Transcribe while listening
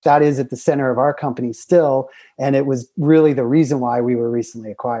That is at the center of our company still. And it was really the reason why we were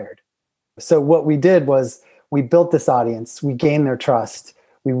recently acquired. So what we did was we built this audience, we gained their trust,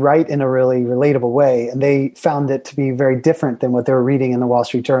 we write in a really relatable way, and they found it to be very different than what they were reading in the Wall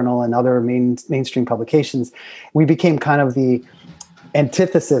Street Journal and other mainstream publications. We became kind of the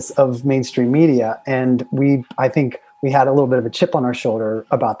antithesis of mainstream media, and I think we had a little bit of a chip on our shoulder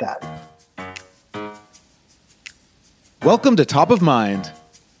about that. Welcome to Top of Mind,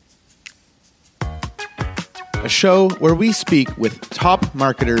 a show where we speak with top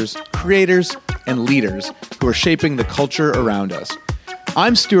marketers, creators, and leaders who are shaping the culture around us.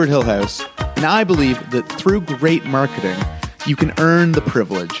 I'm Stuart Hillhouse, and I believe that through great marketing, you can earn the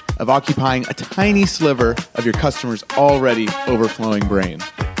privilege of occupying a tiny sliver of your customer's already overflowing brain.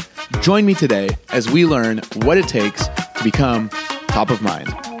 Join me today as we learn what it takes to become top of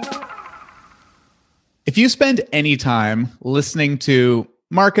mind. If you spend any time listening to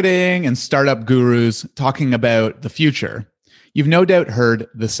marketing and startup gurus talking about the future, you've no doubt heard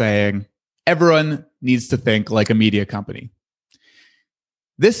the saying, everyone needs to think like a media company.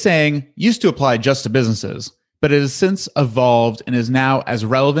 This saying used to apply just to businesses, but it has since evolved and is now as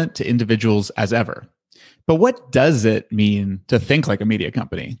relevant to individuals as ever. But what does it mean to think like a media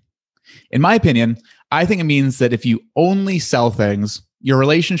company? In my opinion, I think it means that if you only sell things, your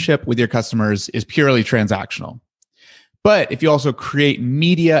relationship with your customers is purely transactional. But if you also create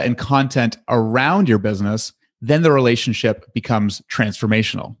media and content around your business, then the relationship becomes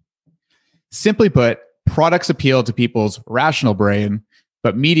transformational. Simply put, products appeal to people's rational brain,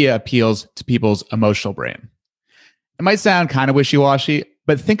 but media appeals to people's emotional brain. It might sound kind of wishy-washy,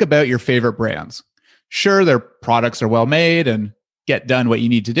 but think about your favorite brands. Sure, their products are well made and get done what you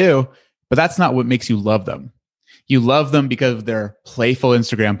need to do, but that's not what makes you love them. You love them because of their playful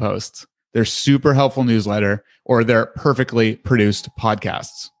Instagram posts, their super helpful newsletter, or their perfectly produced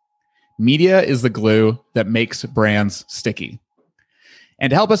podcasts. Media is the glue that makes brands sticky. And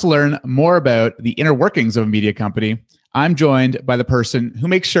to help us learn more about the inner workings of a media company, I'm joined by the person who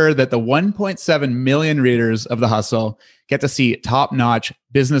makes sure that the 1.7 million readers of The Hustle get to see top-notch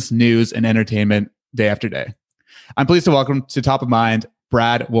business news and entertainment day after day. I'm pleased to welcome to Top of Mind,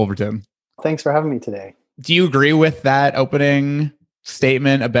 Brad Wolverton. Thanks for having me today. Do you agree with that opening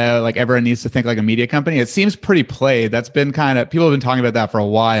statement about like everyone needs to think like a media company? It seems pretty played. That's been people have been talking about that for a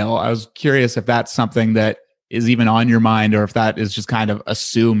while. I was curious if that's something that is even on your mind or if that is just kind of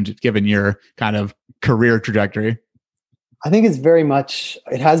assumed given your kind of career trajectory. I think it's very much,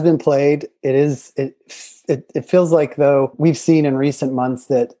 it has been played. It feels like though we've seen in recent months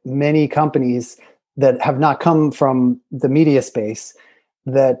that many companies that have not come from the media space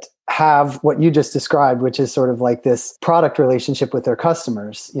that have what you just described, which is sort of like this product relationship with their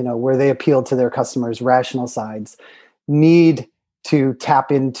customers, where they appeal to their customers' rational sides, need to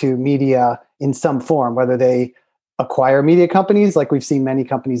tap into media in some form, whether they acquire media companies like we've seen many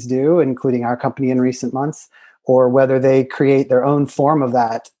companies do, including our company in recent months, or whether they create their own form of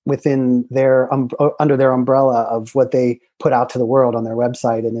that within their under their umbrella of what they put out to the world on their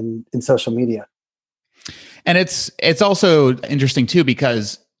website and in social media. And it's also interesting too,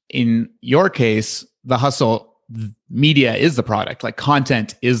 because in your case, The Hustle, media is the product, like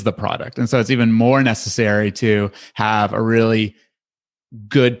content is the product. And so it's even more necessary to have a really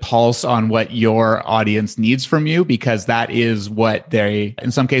good pulse on what your audience needs from you, because that is what they,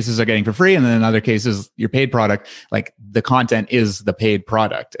 in some cases, are getting for free. And then in other cases, your paid product, like the content is the paid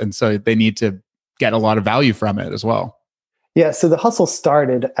product. And so they need to get a lot of value from it as well. Yeah, so The Hustle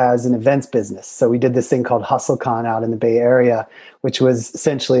started as an events business. So we did this thing called HustleCon out in the Bay Area, which was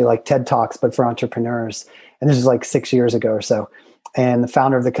essentially like TED Talks, but for entrepreneurs. And this was like 6 years ago or so. And the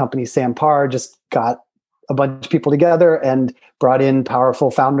founder of the company, Sam Parr, just got a bunch of people together and brought in powerful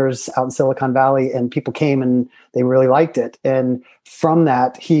founders out in Silicon Valley, and people came and they really liked it. And from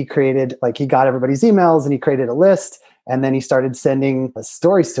that, he got everybody's emails and he created a list. And then he started sending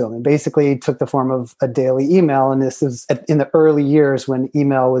stories to them, and basically took the form of a daily email. And this was in the early years when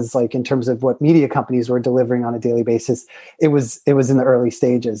email was like, in terms of what media companies were delivering on a daily basis, it was in the early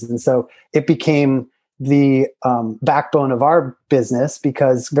stages. And so it became the backbone of our business,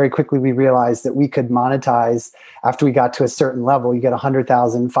 because very quickly we realized that we could monetize after we got to a certain level. You get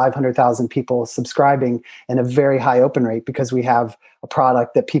 100,000, 500,000 people subscribing and a very high open rate, because we have a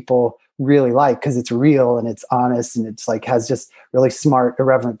product that people really like, because it's real and it's honest and it's like has just really smart,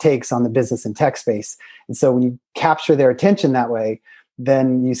 irreverent takes on the business and tech space. And so when you capture their attention that way,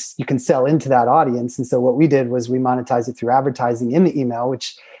 then you can sell into that audience. And so what we did was we monetized it through advertising in the email,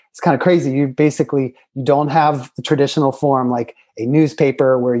 which is kind of crazy. You don't have the traditional form like a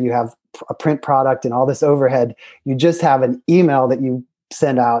newspaper where you have a print product and all this overhead. You just have an email that you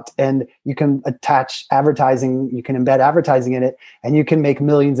send out, and you can attach advertising, you can embed advertising in it, and you can make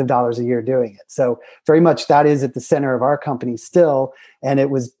millions of dollars a year doing it. So very much that is at the center of our company still. And it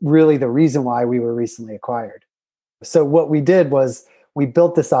was really the reason why we were recently acquired. So what we did was we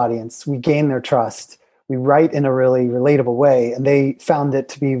built this audience, we gained their trust, we write in a really relatable way, and they found it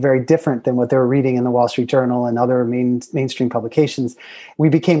to be very different than what they were reading in the Wall Street Journal and other mainstream publications. We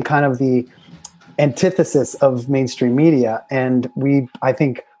became kind of the antithesis of mainstream media, and I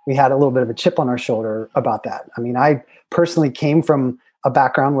think we had a little bit of a chip on our shoulder about that. I mean, I personally came from a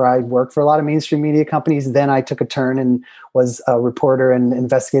background where I worked for a lot of mainstream media companies. Then I took a turn and was a reporter and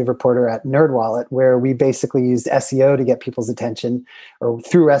investigative reporter at NerdWallet, where we basically used SEO to get people's attention, or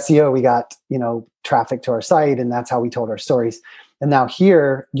through SEO, we got, traffic to our site, and that's how we told our stories. And now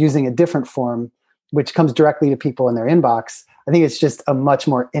here, using a different form, which comes directly to people in their inbox, I think it's just a much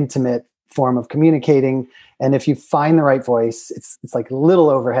more intimate form of communicating. And if you find the right voice, it's like little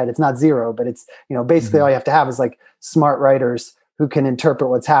overhead. It's not zero, but it's, basically all you have to have is like smart writers who can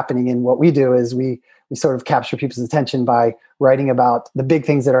interpret what's happening. And what we do is we sort of capture people's attention by writing about the big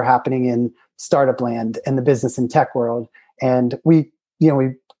things that are happening in startup land and the business and tech world. And we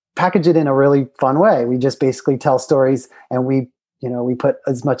package it in a really fun way. We just basically tell stories, and we put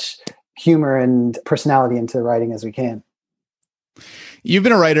as much humor and personality into the writing as we can. You've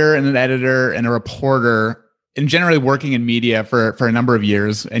been a writer and an editor and a reporter, and generally working in media for a number of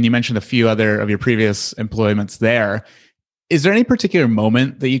years. And you mentioned a few other of your previous employments there. Is there any particular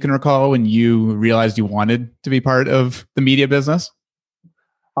moment that you can recall when you realized you wanted to be part of the media business?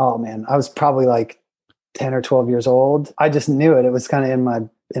 Oh man, I was probably like 10 or 12 years old. I just knew it. It was kind of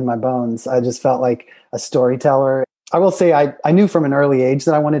in my bones. I just felt like a storyteller. I will say I knew from an early age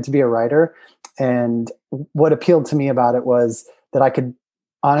that I wanted to be a writer. And what appealed to me about it was that I could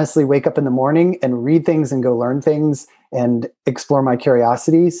honestly wake up in the morning and read things and go learn things and explore my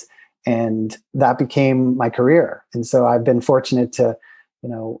curiosities. And that became my career. And so I've been fortunate to,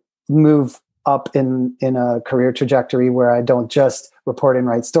 move up in a career trajectory where I don't just report and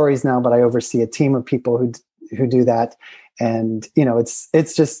write stories now, but I oversee a team of people who do that. And,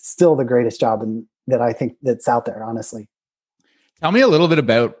 it's just still the greatest job that I think that's out there, honestly. Tell me a little bit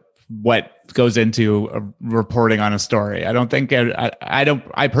about what goes into reporting on a story.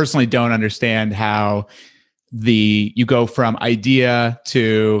 I personally don't understand how you go from idea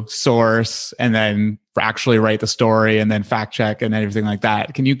to source and then actually write the story and then fact check and everything like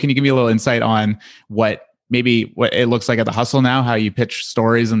that. Can you give me a little insight on what it looks like at The Hustle now, how you pitch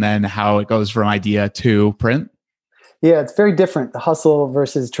stories and then how it goes from idea to print? Yeah, it's very different. The Hustle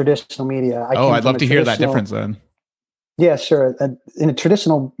versus traditional media. I'd love to hear that difference then. Yeah, sure. In a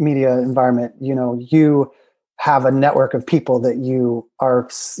traditional media environment, you have a network of people that you are,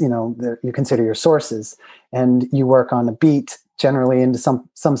 that you consider your sources, and you work on a beat generally into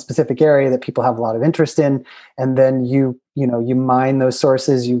some specific area that people have a lot of interest in. And then you mine those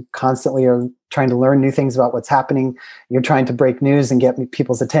sources. You constantly are trying to learn new things about what's happening. You're trying to break news and get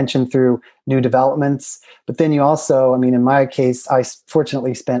people's attention through new developments. But then you also, in my case, I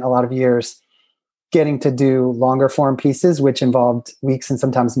fortunately spent a lot of years getting to do longer form pieces, which involved weeks and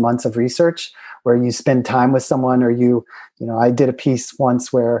sometimes months of research, where you spend time with someone, or I did a piece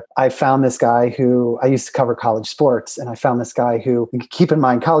once where I found this guy who I used to cover college sports. And I found this guy who, keep in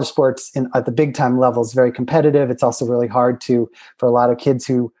mind, college sports at the big time level is very competitive. It's also really hard for a lot of kids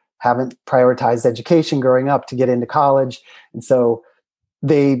who haven't prioritized education growing up to get into college. And so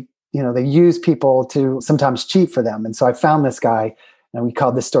they use people to sometimes cheat for them. And so I found this guy, and we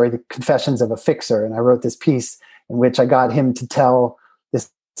called this story The Confessions of a Fixer. And I wrote this piece in which I got him to tell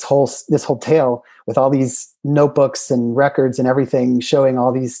this whole tale with all these notebooks and records and everything, showing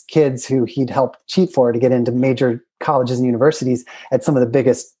all these kids who he'd helped cheat for to get into major colleges and universities at some of the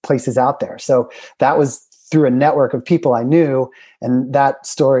biggest places out there. So that was through a network of people I knew. And that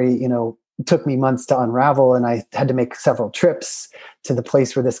story, took me months to unravel, and I had to make several trips to the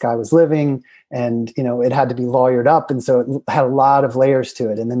place where this guy was living, and it had to be lawyered up, and so it had a lot of layers to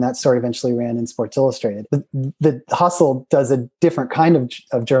it. And then that story eventually ran in Sports Illustrated. The Hustle does a different kind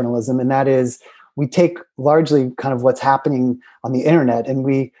of journalism, and that is we take largely kind of what's happening on the internet, and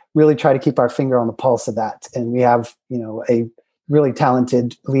we really try to keep our finger on the pulse of that. And we have a really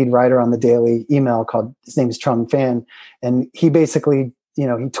talented lead writer on the Daily Email his name is Trung Phan, and he basically he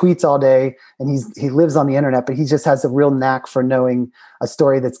tweets all day, and he lives on the internet, but he just has a real knack for knowing a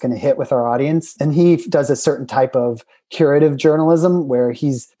story that's going to hit with our audience. And he does a certain type of curative journalism where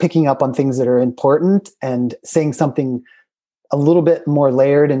he's picking up on things that are important and saying something a little bit more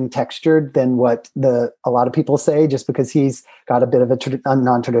layered and textured than what a lot of people say, just because he's got a bit of a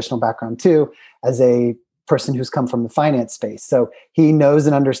non-traditional background too, as a person who's come from the finance space. So he knows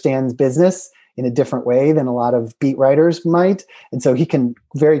and understands business in a different way than a lot of beat writers might. And so he can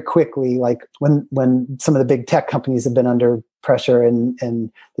very quickly, like when some of the big tech companies have been under pressure and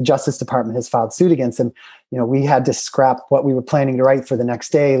the Justice Department has filed suit against them, we had to scrap what we were planning to write for the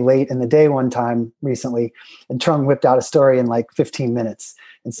next day late in the day one time recently. And Trung whipped out a story in like 15 minutes.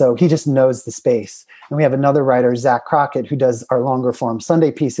 And so he just knows the space. And we have another writer, Zach Crockett, who does our longer form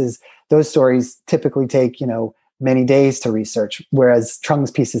Sunday pieces. Those stories typically take, many days to research, whereas Trung's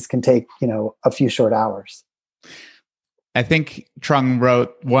pieces can take, a few short hours. I think Trung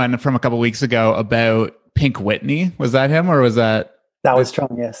wrote one from a couple of weeks ago about Pink Whitney. Was that him or was that? That was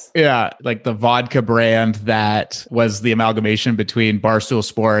Trung, yes. Yeah, like the vodka brand that was the amalgamation between Barstool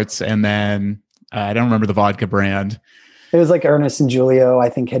Sports and then I don't remember the vodka brand. It was like Ernest and Julio, I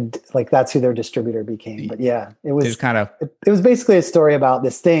think, had like that's who their distributor became. But yeah, it was kind of it was basically a story about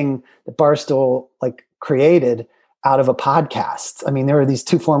this thing that Barstool like created out of a podcast. I mean, there were these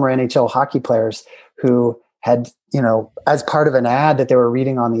two former NHL hockey players who had, as part of an ad that they were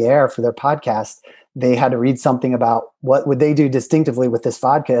reading on the air for their podcast, they had to read something about what would they do distinctively with this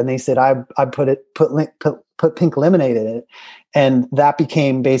vodka. And they said, I put pink lemonade in it. And that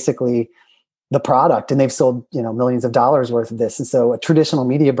became basically the product. And they've sold, millions of dollars worth of this. And so a traditional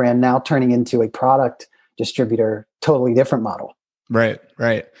media brand now turning into a product distributor, totally different model. Right.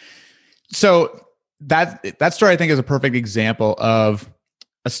 So that story, I think, is a perfect example of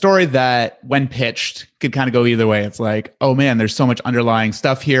a story that when pitched could kind of go either way. It's like, oh man, there's so much underlying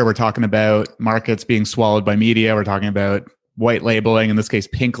stuff here. We're talking about markets being swallowed by media. We're talking about white labeling, in this case,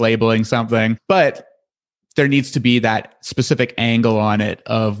 pink labeling something. But there needs to be that specific angle on it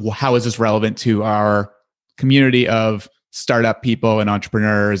of how is this relevant to our community of startup people and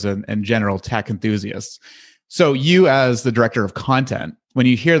entrepreneurs and general tech enthusiasts. So you, as the director of content, when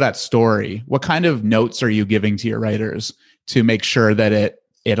you hear that story, what kind of notes are you giving to your writers to make sure that it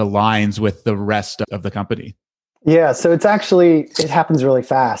aligns with the rest of the company? Yeah, so it happens really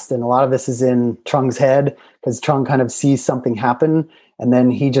fast. And a lot of this is in Trung's head because Trung kind of sees something happen and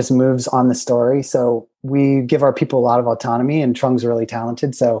then he just moves on the story. So we give our people a lot of autonomy and Trung's really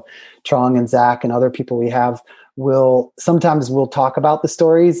talented. So Trung and Zach and other people we have we'll talk about the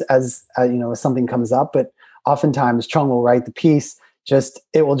stories as something comes up, but oftentimes Trung will write the piece.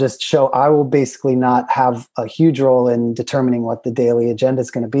 It will just show, I will basically not have a huge role in determining what the daily agenda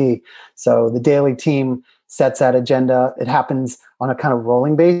is going to be. So the daily team sets that agenda. It happens on a kind of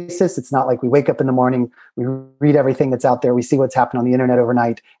rolling basis. It's not like we wake up in the morning, we read everything that's out there, we see what's happened on the internet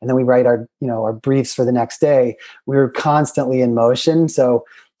overnight, and then we write our briefs for the next day. We're constantly in motion. So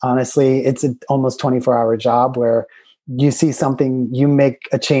honestly, it's an almost 24-hour job where you see something, you make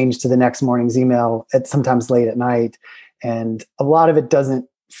a change to the next morning's email at sometimes late at night. And a lot of it doesn't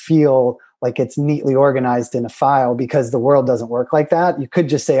feel like it's neatly organized in a file because the world doesn't work like that. You could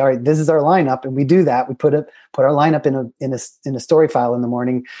just say, all right, this is our lineup. And we do that. We put our lineup in a story file in the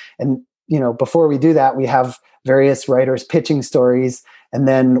morning. And, before we do that, we have various writers pitching stories. And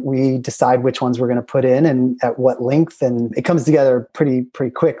then we decide which ones we're going to put in and at what length. And it comes together pretty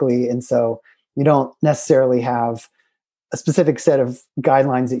quickly. And so you don't necessarily have a specific set of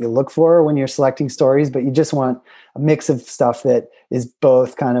guidelines that you look for when you're selecting stories, but you just want a mix of stuff that is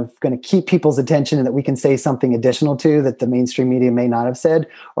both kind of going to keep people's attention and that we can say something additional to that the mainstream media may not have said,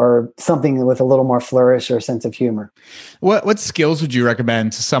 or something with a little more flourish or sense of humor. What skills would you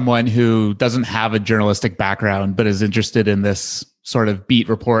recommend to someone who doesn't have a journalistic background, but is interested in this sort of beat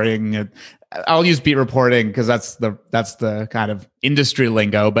reporting? I'll use beat reporting because that's the kind of industry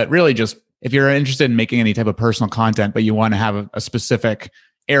lingo, but really just if you're interested in making any type of personal content, but you want to have a specific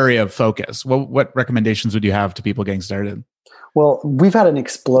area of focus, what recommendations would you have to people getting started? Well, we've had an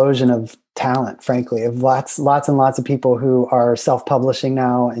explosion of talent, frankly, of lots and lots of people who are self-publishing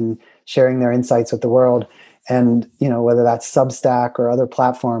now and sharing their insights with the world. And, whether that's Substack or other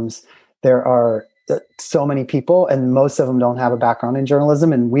platforms, there are so many people, and most of them don't have a background in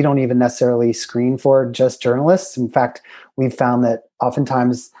journalism. And we don't even necessarily screen for just journalists. In fact, we've found that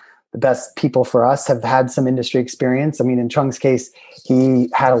oftentimes the best people for us have had some industry experience. I mean, in Trung's case, he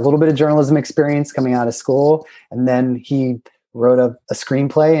had a little bit of journalism experience coming out of school, and then he wrote a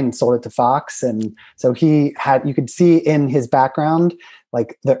screenplay and sold it to Fox. And so you could see in his background,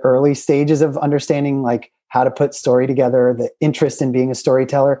 like the early stages of understanding, like how to put story together, the interest in being a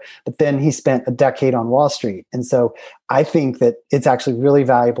storyteller. But then he spent a decade on Wall Street. And so I think that it's actually really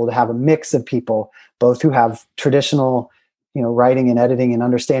valuable to have a mix of people, both who have traditional writing and editing and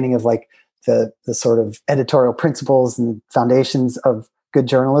understanding of like the sort of editorial principles and foundations of good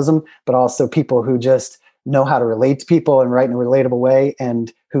journalism, but also people who just know how to relate to people and write in a relatable way,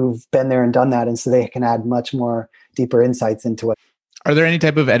 and who've been there and done that. And so they can add much more deeper insights into it. Are there any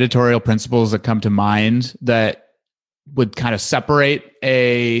type of editorial principles that come to mind that would kind of separate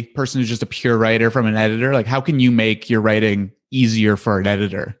a person who's just a pure writer from an editor? Like, how can you make your writing easier for an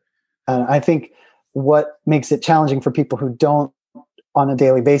editor? I think what makes it challenging for people who don't on a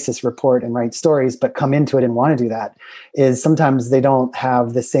daily basis report and write stories, but come into it and want to do that, is sometimes they don't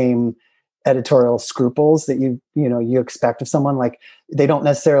have the same editorial scruples that you expect of someone. Like, they don't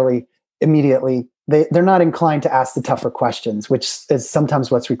necessarily immediately, they're not inclined to ask the tougher questions, which is sometimes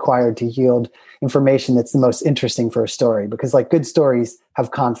what's required to yield information that's the most interesting for a story, because like good stories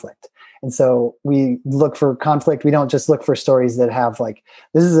have conflict. And so we look for conflict. We don't just look for stories that have like,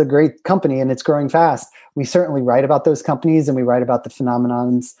 this is a great company and it's growing fast. We certainly write about those companies and we write about the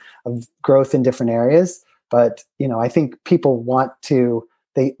phenomenons of growth in different areas. But, I think people want to,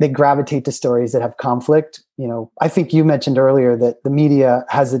 they gravitate to stories that have conflict. I think you mentioned earlier that the media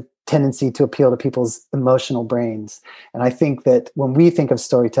has a tendency to appeal to people's emotional brains. And I think that when we think of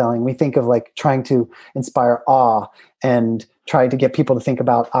storytelling, we think of like trying to inspire awe and try to get people to think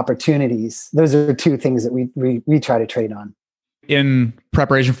about opportunities. Those are two things that we try to trade on. In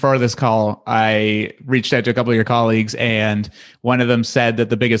preparation for this call, I reached out to a couple of your colleagues, and one of them said that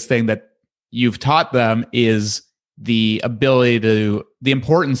the biggest thing that you've taught them is the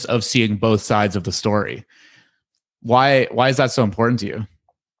importance of seeing both sides of the story. Why is that so important to you?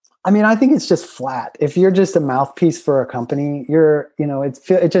 I mean, I think it's just flat. If you're just a mouthpiece for a company,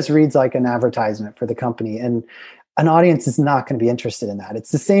 it just reads like an advertisement for the company, and an audience is not going to be interested in that.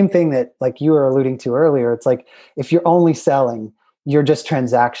 It's the same thing that like you were alluding to earlier. It's like, if you're only selling, you're just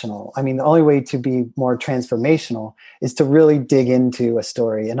transactional. I mean, the only way to be more transformational is to really dig into a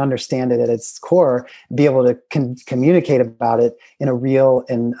story and understand it at its core, be able to communicate about it in a real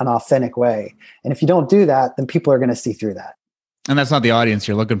and an authentic way. And if you don't do that, then people are going to see through that. And that's not the audience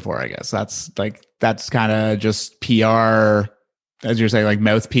you're looking for, I guess. That's kind of just PR, as you're saying, like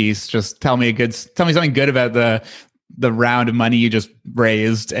mouthpiece. Just tell me something good about the round of money you just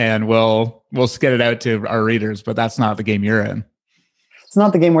raised, and we'll get it out to our readers. But that's not the game you're in. It's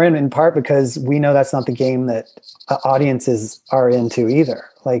not the game we're in part because we know that's not the game that audiences are into either.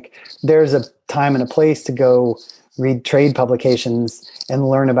 Like, there's a time and a place to go read trade publications and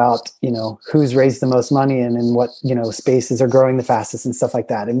learn about, who's raised the most money and in what, spaces are growing the fastest and stuff like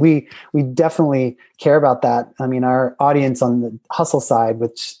that. And we definitely care about that. I mean, our audience on the hustle side,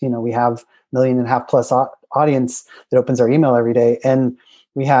 which, we have 1.5 million plus audience that opens our email every day. And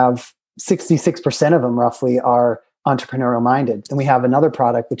we have 66% of them roughly are entrepreneurial minded. And we have another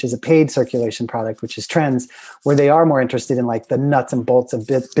product, which is a paid circulation product, which is Trends, where they are more interested in like the nuts and bolts of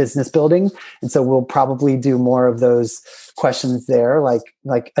business building. And so we'll probably do more of those questions there. Like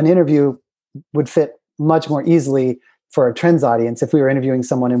an interview would fit much more easily for a Trends audience if we were interviewing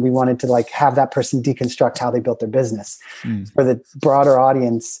someone and we wanted to like have that person deconstruct how they built their business. For the broader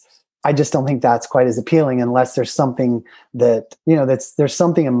audience, I just don't think that's quite as appealing unless there's something that, there's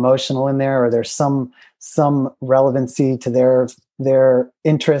something emotional in there, or there's some relevancy to their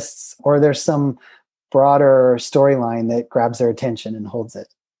interests, or there's some broader storyline that grabs their attention and holds it.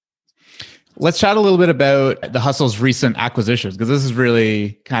 Let's chat a little bit about the Hustle's recent acquisitions, because this is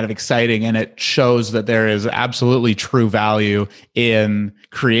really kind of exciting, and it shows that there is absolutely true value in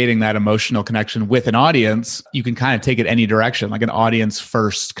creating that emotional connection with an audience. You can kind of take it any direction, like an audience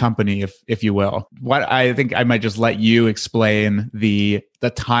first company, if you will. What I think I might just let you explain the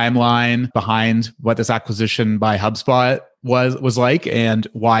timeline behind what this acquisition by HubSpot was like, and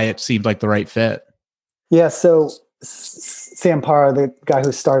why it seemed like the right fit. Yeah. So Sam Parr, the guy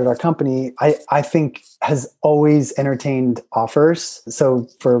who started our company, I think has always entertained offers. So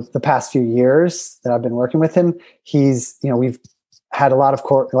for the past few years that I've been working with him, we've had a lot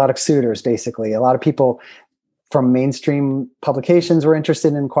of suitors, basically. A lot of people from mainstream publications were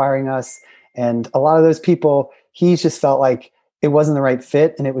interested in acquiring us. And a lot of those people, he's just felt like it wasn't the right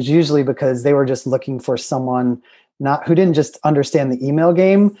fit. And it was usually because they were just looking for someone who didn't just understand the email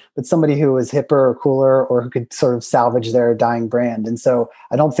game, but somebody who was hipper or cooler, or who could sort of salvage their dying brand. And so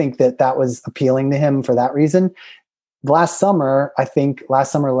I don't think that was appealing to him for that reason. Last fall,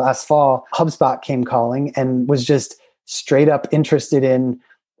 HubSpot came calling and was just straight up interested in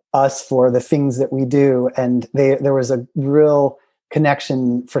us for the things that we do. And there was a real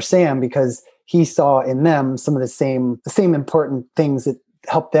connection for Sam because he saw in them some of the same important things that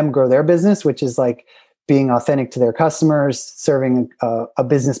help them grow their business, which is like being authentic to their customers, serving a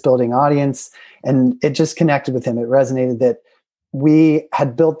business building audience. And it just connected with him. It resonated that we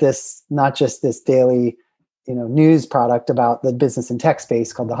had built this, not just this daily news product about the business and tech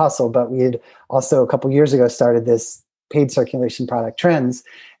space called The Hustle, but we had also a couple of years ago started this paid circulation product, Trends.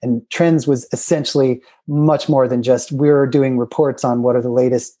 And Trends was essentially much more than just we were doing reports on what are the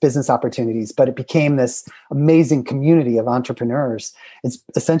latest business opportunities, but it became this amazing community of entrepreneurs. It's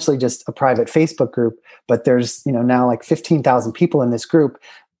essentially just a private Facebook group, but there's now like 15,000 people in this group,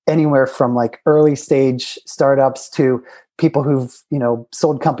 anywhere from like early stage startups to people who've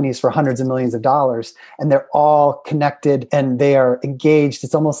sold companies for hundreds of millions of dollars, and they're all connected and they are engaged.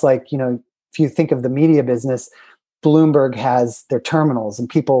 It's almost like if you think of the media business, Bloomberg has their terminals and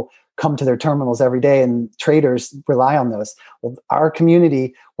people come to their terminals every day and traders rely on those. Well, our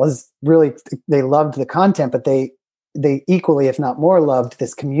community was really, they loved the content, but they equally, if not more, loved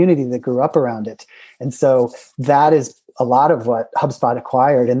this community that grew up around it. And so that is a lot of what HubSpot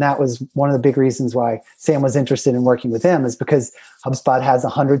acquired. And that was one of the big reasons why Sam was interested in working with him, is because HubSpot has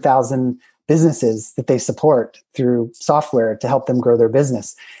 100,000 businesses that they support through software to help them grow their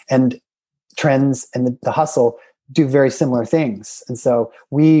business. And Trends and the Hustle do very similar things. And so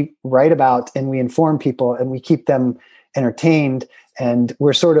we write about and we inform people and we keep them entertained. And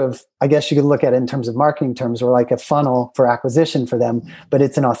we're sort of, I guess you could look at it in terms of marketing terms, we're like a funnel for acquisition for them, but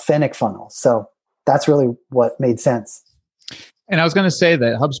it's an authentic funnel. So that's really what made sense. And I was going to say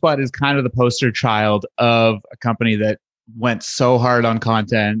that HubSpot is kind of the poster child of a company that went so hard on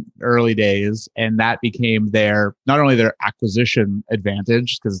content early days, and that became not only their acquisition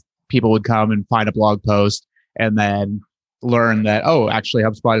advantage, because people would come and find a blog post and then learn that, oh, actually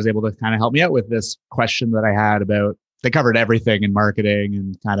HubSpot is able to kind of help me out with this question that I had about, they covered everything in marketing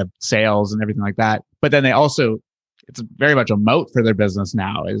and kind of sales and everything like that. But then it's very much a moat for their business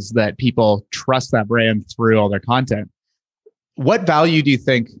now, is that people trust that brand through all their content. What value do you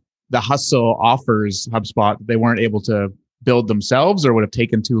think the Hustle offers HubSpot that they weren't able to build themselves, or would have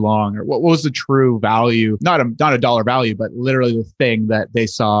taken too long? Or what was the true value, not a dollar value, but literally the thing that they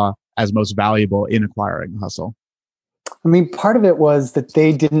saw as most valuable in acquiring Hustle? I mean, part of it was that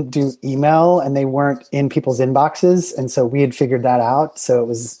they didn't do email and they weren't in people's inboxes. And so we had figured that out. So it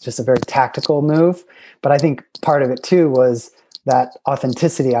was just a very tactical move. But I think part of it too was that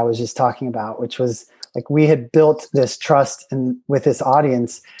authenticity I was just talking about, which was like we had built this trust with this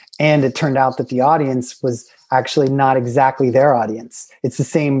audience, and it turned out that the audience was actually not exactly their audience. It's the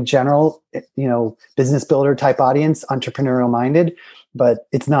same general, business builder type audience, entrepreneurial minded, but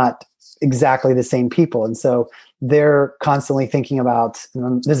it's not exactly the same people. And so they're constantly thinking about,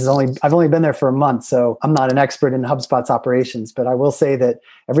 I've only been there for a month, so I'm not an expert in HubSpot's operations, but I will say that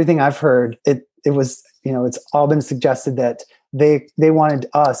everything I've heard, it was, it's all been suggested that they wanted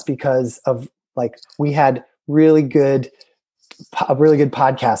us because of like, we had a really good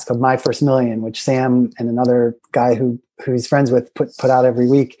podcast called My First Million, which Sam and another guy who he's friends with put out every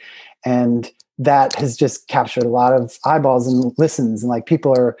week. And that has just captured a lot of eyeballs and listens. And like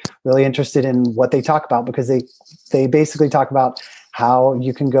people are really interested in what they talk about, because they basically talk about how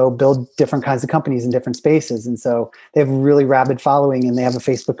you can go build different kinds of companies in different spaces. And so they have a really rabid following, and they have a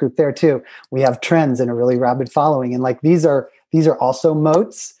Facebook group there too. We have Trends and a really rabid following. And like these are also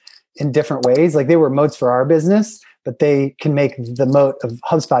moats in different ways. Like they were moats for our business, but they can make the moat of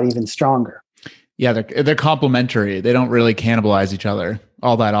HubSpot even stronger. Yeah, they're complementary. They don't really cannibalize each other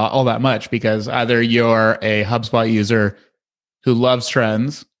all that much, because either you're a HubSpot user who loves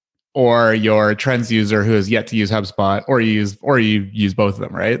Trends, or you're a Trends user who has yet to use HubSpot, or you use both of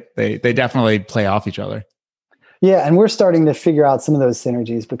them, right? They definitely play off each other. Yeah, and we're starting to figure out some of those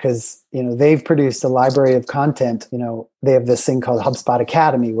synergies, because they've produced a library of content. They have this thing called HubSpot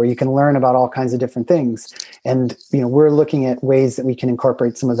Academy where you can learn about all kinds of different things. And we're looking at ways that we can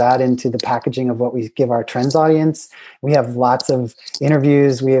incorporate some of that into the packaging of what we give our Trends audience. We have lots of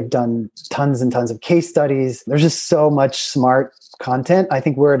interviews. We have done tons and tons of case studies. There's just so much smart content. I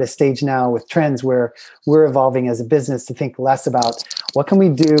think we're at a stage now with Trends where we're evolving as a business to think less about what can we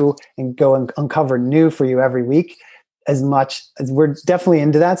do and go and uncover new for you every week, as much as we're definitely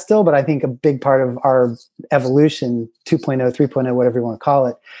into that still. But I think a big part of our evolution, 2.0, 3.0, whatever you want to call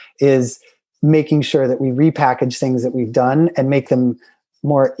it, is making sure that we repackage things that we've done and make them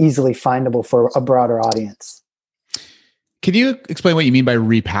more easily findable for a broader audience. Can you explain what you mean by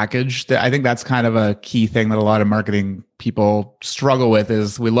repackage? I think that's kind of a key thing that a lot of marketing people struggle with,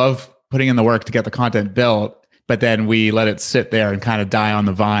 is we love putting in the work to get the content built, but then we let it sit there and kind of die on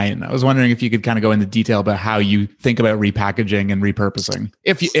the vine. I was wondering if you could kind of go into detail about how you think about repackaging and repurposing.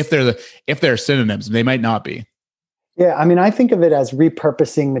 If they're synonyms, they might not be. Yeah, I mean, I think of it as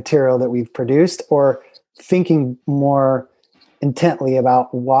repurposing material that we've produced, or thinking more intently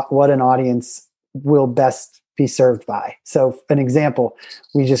about what an audience will best be served by. So an example,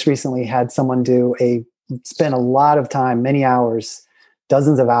 we just recently had someone do a spent a lot of time, many hours,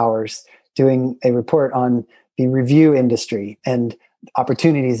 dozens of hours, doing a report on the review industry and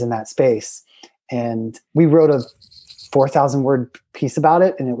opportunities in that space. And we wrote a 4,000 word piece about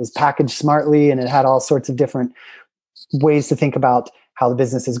it, and it was packaged smartly, and it had all sorts of different ways to think about how the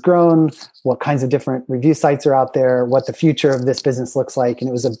business has grown, what kinds of different review sites are out there, what the future of this business looks like. And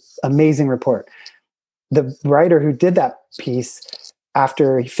it was an amazing report. The writer who did that piece,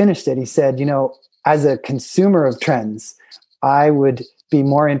 after he finished it, he said, as a consumer of trends, I would be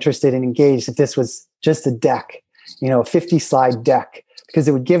more interested and engaged if this was just a deck, a 50 slide deck, because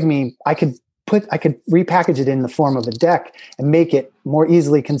it would give me, I could repackage it in the form of a deck and make it more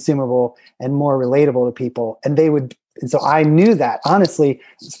easily consumable and more relatable to people. And so I knew that, honestly,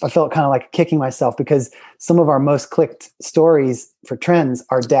 I felt kind of like kicking myself, because some of our most clicked stories for trends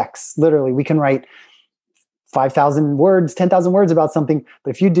are decks. Literally, we can write 5,000 words, 10,000 words about something,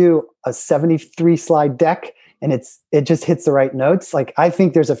 but if you do a 73 slide deck and it just hits the right notes, like, I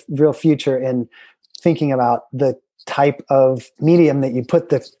think there's a real future in thinking about the type of medium that you put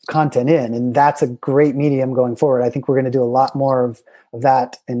the content in. And that's a great medium going forward. I think we're going to do a lot more of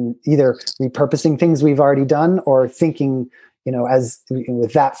that, and either repurposing things we've already done or thinking,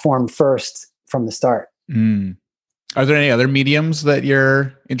 with that form first from the start. Mm. Are there any other mediums that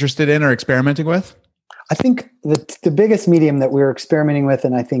you're interested in or experimenting with? I think the biggest medium that we're experimenting with,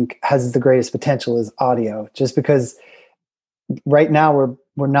 and I think has the greatest potential, is audio, just because right now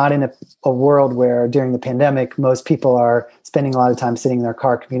we're not in a world where during the pandemic, most people are spending a lot of time sitting in their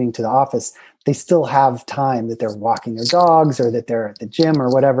car commuting to the office. They still have time that they're walking their dogs or that they're at the gym or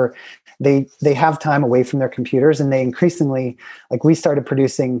whatever. They have time away from their computers, and they increasingly, like, we started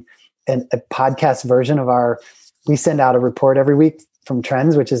producing a podcast version of we send out a report every week from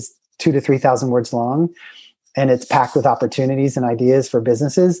Trends, which is 2,000 to 3,000 words long, and it's packed with opportunities and ideas for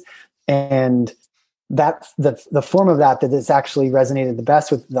businesses. And that the form of that has actually resonated the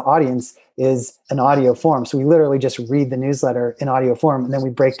best with the audience is an audio form. So we literally just read the newsletter in audio form, and then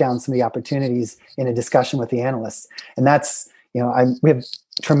we break down some of the opportunities in a discussion with the analysts. And that's, we have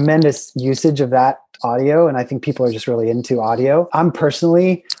tremendous usage of that audio, and I think people are just really into audio. I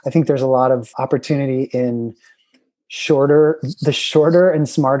think there's a lot of opportunity in shorter and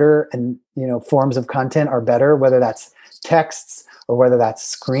smarter and forms of content are better, whether that's texts or whether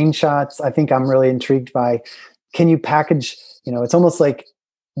that's screenshots. I think I'm really intrigued by, can you package, it's almost like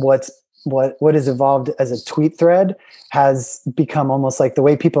what has evolved as a tweet thread has become almost like the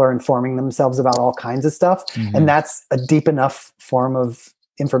way people are informing themselves about all kinds of stuff. Mm-hmm. And that's a deep enough form of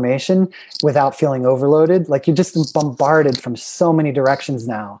information without feeling overloaded. Like, you're just bombarded from so many directions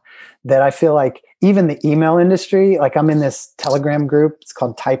now that I feel like even the email industry, like, I'm in this Telegram group, it's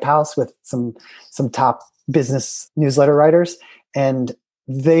called Type House, with some top business newsletter writers. And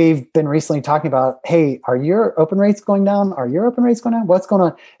they've been recently talking about, hey, are your open rates going down? Are your open rates going down? What's going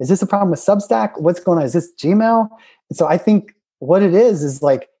on? Is this a problem with Substack? What's going on? Is this Gmail? And so I think what it is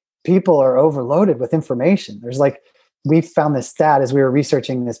like, people are overloaded with information. There's we found this stat as we were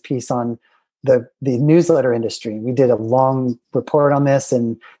researching this piece on the newsletter industry. We did a long report on this,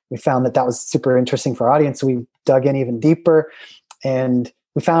 and we found that was super interesting for our audience. So we dug in even deeper, and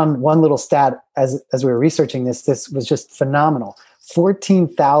we found one little stat as we were researching this. This was just phenomenal.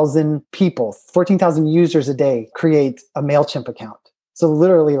 14,000 people, 14,000 users a day create a MailChimp account. So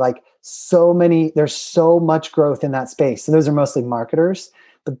literally, there's so much growth in that space. So those are mostly marketers,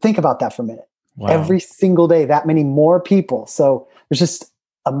 but think about that for a minute. Wow. Every single day, that many more people. So there's just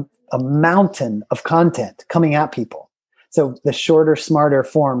a mountain of content coming at people. So the shorter, smarter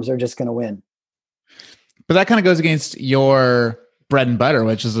forms are just going to win. But that kind of goes against your bread and butter,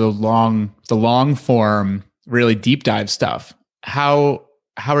 which is the long form, really deep dive stuff. How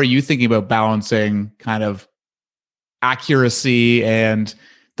are you thinking about balancing kind of accuracy and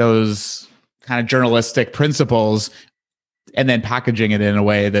those kind of journalistic principles, and then packaging it in a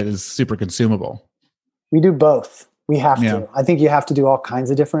way that is super consumable? We do both. We have to. I think you have to do all kinds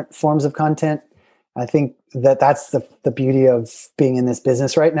of different forms of content. I think that's the beauty of being in this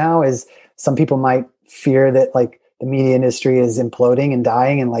business right now, is some people might fear that the media industry is imploding and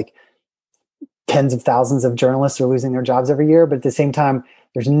dying, and tens of thousands of journalists are losing their jobs every year. But at the same time,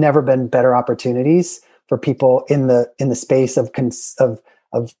 there's never been better opportunities for people in the space of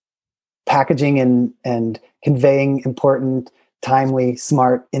packaging and conveying important, timely,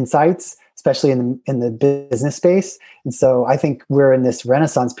 smart insights, especially in the business space. And so I think we're in this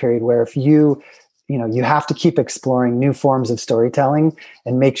renaissance period where if you have to keep exploring new forms of storytelling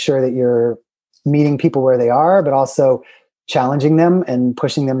and make sure that you're meeting people where they are, but also challenging them and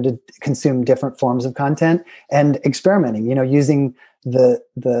pushing them to consume different forms of content and experimenting, using the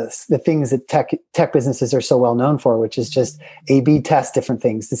things that tech businesses are so well known for, which is just A/B test different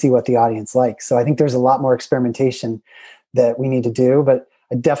things to see what the audience likes. So I think there's a lot more experimentation that we need to do, but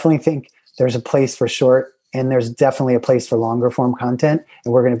I definitely think there's a place for short and there's definitely a place for longer form content.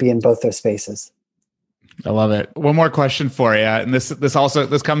 And we're going to be in both those spaces. I love it. One more question for you. And this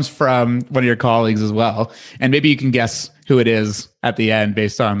comes from one of your colleagues as well. And maybe you can guess who it is at the end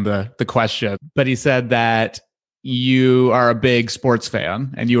based on the question. But he said that you are a big sports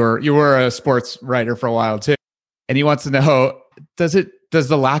fan and you were a sports writer for a while too. And he wants to know, does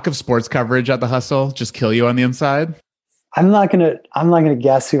the lack of sports coverage at the Hustle just kill you on the inside? I'm not gonna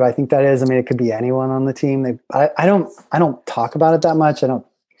guess who I think that is. I mean, it could be anyone on the team. I don't talk about it that much.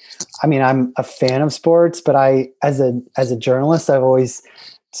 I'm a fan of sports, but as a journalist, I've always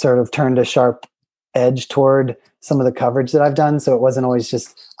sort of turned a sharp edge toward some of the coverage that I've done. So it wasn't always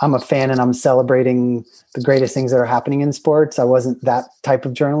just, I'm a fan and I'm celebrating the greatest things that are happening in sports. I wasn't that type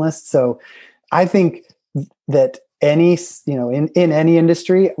of journalist. So I think that in any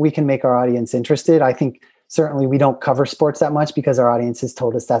industry, we can make our audience interested. I think certainly we don't cover sports that much because our audience has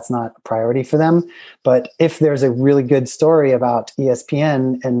told us that's not a priority for them. But if there's a really good story about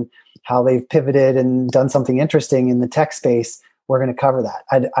ESPN and how they've pivoted and done something interesting in the tech space, we're going to cover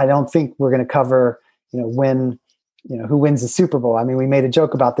that. I don't think we're going to cover, who wins the Super Bowl. I mean, we made a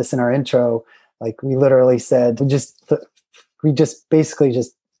joke about this in our intro. Like we literally said, we just basically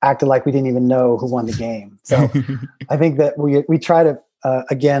just acted like we didn't even know who won the game. So I think that we try to,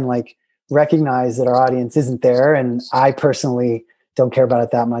 again, like recognize that our audience isn't there. And I personally don't care about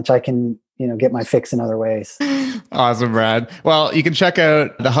it that much. I can, get my fix in other ways. Awesome, Brad. Well, you can check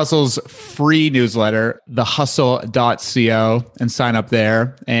out the Hustle's free newsletter, thehustle.co, and sign up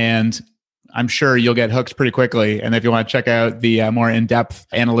there. And I'm sure you'll get hooked pretty quickly. And if you want to check out the more in-depth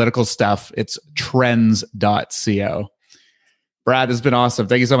analytical stuff, it's trends.co. Brad, this has been awesome.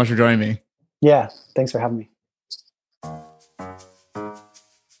 Thank you so much for joining me. Yeah, thanks for having me.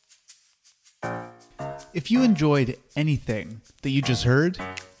 If you enjoyed anything that you just heard,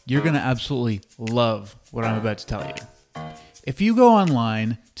 you're going to absolutely love what I'm about to tell you. If you go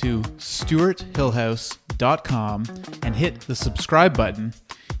online to stuarthillhouse.com and hit the subscribe button,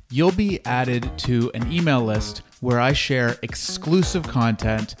 you'll be added to an email list where I share exclusive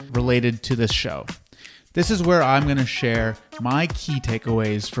content related to this show. This is where I'm going to share my key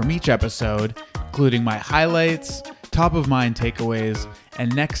takeaways from each episode, including my highlights, top of mind takeaways,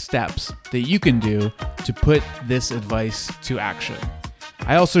 and next steps that you can do to put this advice to action.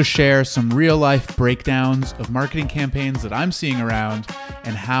 I also share some real life breakdowns of marketing campaigns that I'm seeing around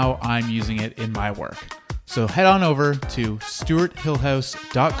and how I'm using it in my work. So head on over to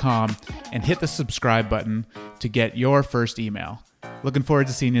stuarthillhouse.com and hit the subscribe button to get your first email. Looking forward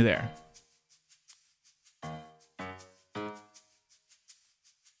to seeing you there.